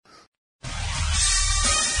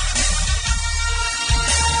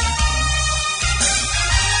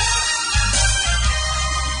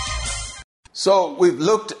So we've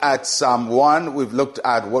looked at Psalm 1, we've looked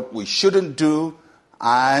at what we shouldn't do,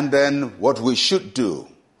 and then what we should do,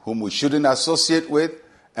 whom we shouldn't associate with,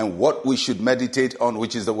 and what we should meditate on,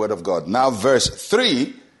 which is the Word of God. Now verse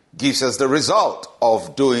 3 gives us the result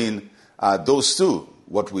of doing those two.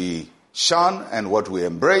 What we shun and what we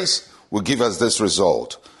embrace will give us this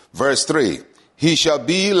result. Verse 3, he shall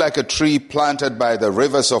be like a tree planted by the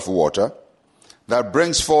rivers of water, that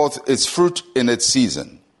brings forth its fruit in its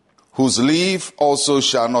season, whose leaf also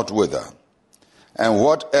shall not wither, and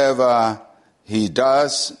whatever he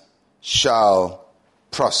does shall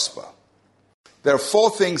prosper. There are four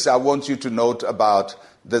things I want you to note about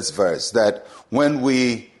this verse, that when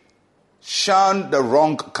we shun the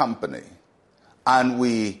wrong company and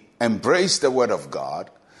we embrace the Word of God,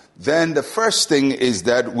 then the first thing is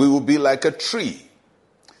that we will be like a tree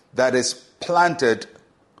that is planted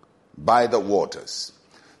by the waters.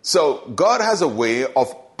 So God has a way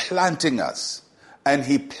of planting us, and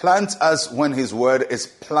he plants us when his word is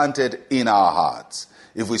planted in our hearts.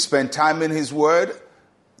 If we spend time in his word,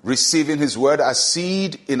 receiving his word as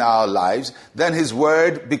seed in our lives, then his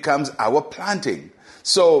word becomes our planting.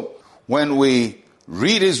 So when we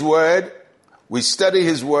read his word, we study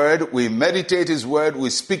his word, we meditate his word, we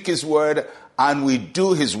speak his word, and we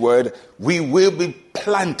do his word, we will be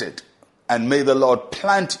planted. And may the Lord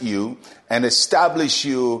plant you and establish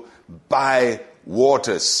you by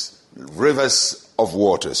waters, rivers of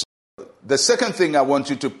waters. The second thing I want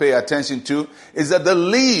you to pay attention to is that the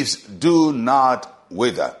leaves do not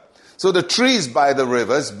wither. So the trees by the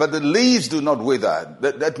rivers, but the leaves do not wither.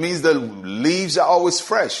 That means the leaves are always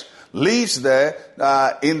fresh. Leaves there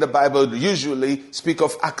in the Bible usually speak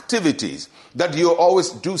of activities, that you always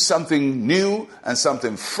do something new and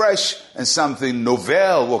something fresh and something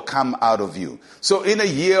novel will come out of you. So in a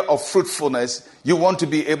year of fruitfulness, you want to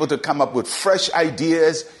be able to come up with fresh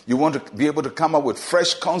ideas. You want to be able to come up with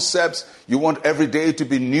fresh concepts. You want every day to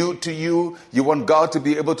be new to you. You want God to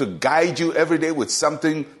be able to guide you every day with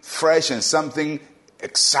something fresh and something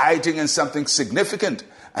exciting and something significant.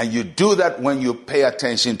 And you do that when you pay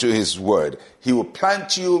attention to his word. He will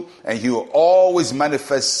plant you and he will always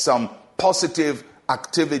manifest some positive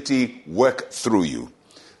activity work through you.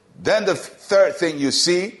 Then the third thing you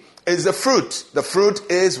see is the fruit. The fruit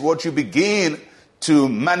is what you begin to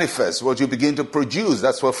manifest, what you begin to produce.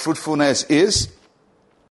 That's what fruitfulness is.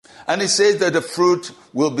 And it says that the fruit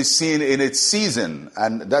will be seen in its season.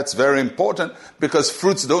 And that's very important because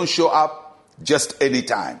fruits don't show up just any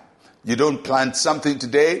time. You don't plant something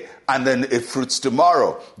today and then it fruits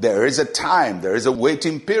tomorrow. There is a time. There is a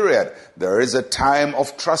waiting period. There is a time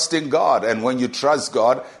of trusting God. And when you trust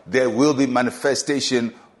God, there will be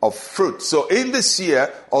manifestation of fruit. So in this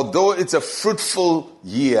year, although it's a fruitful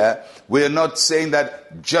year, we're not saying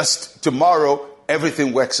that just tomorrow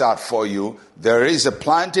everything works out for you. There is a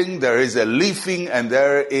planting, there is a leafing, and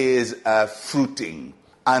there is a fruiting.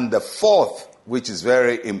 And the fourth, which is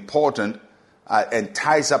very important, and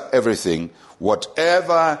ties up everything,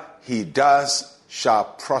 whatever he does shall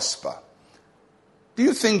prosper. Do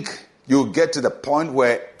you think you'll get to the point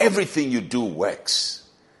where everything you do works?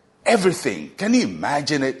 Everything. Can you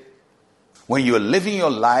imagine it? When you're living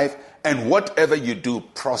your life and whatever you do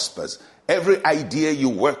prospers. Every idea you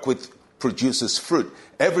work with produces fruit.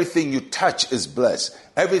 Everything you touch is blessed.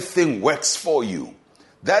 Everything works for you.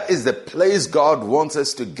 That is the place God wants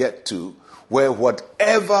us to get to, where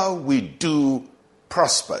whatever we do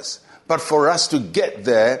prospers. But for us to get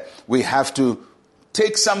there, we have to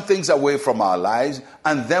take some things away from our lives,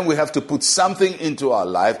 and then we have to put something into our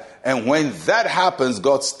life. And when that happens,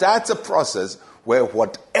 God starts a process where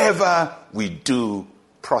whatever we do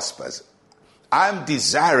prospers. I'm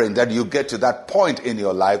desiring that you get to that point in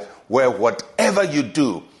your life where whatever you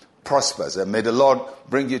do prospers. And may the Lord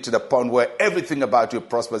bring you to the point where everything about you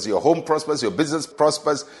prospers. Your home prospers, your business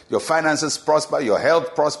prospers, your finances prosper, your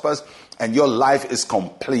health prospers, and your life is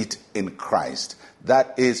complete in Christ.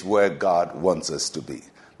 That is where God wants us to be.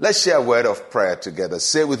 Let's share a word of prayer together.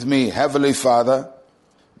 Say with me, Heavenly Father,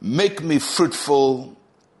 make me fruitful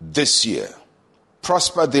this year.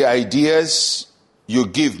 Prosper the ideas you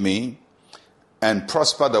give me and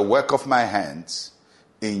prosper the work of my hands.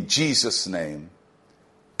 In Jesus' name,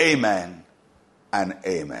 amen and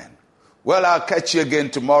amen. Well, I'll catch you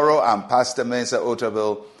again tomorrow. I'm Pastor Mensa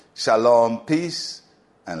Otabil. Shalom, peace,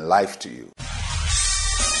 and life to you.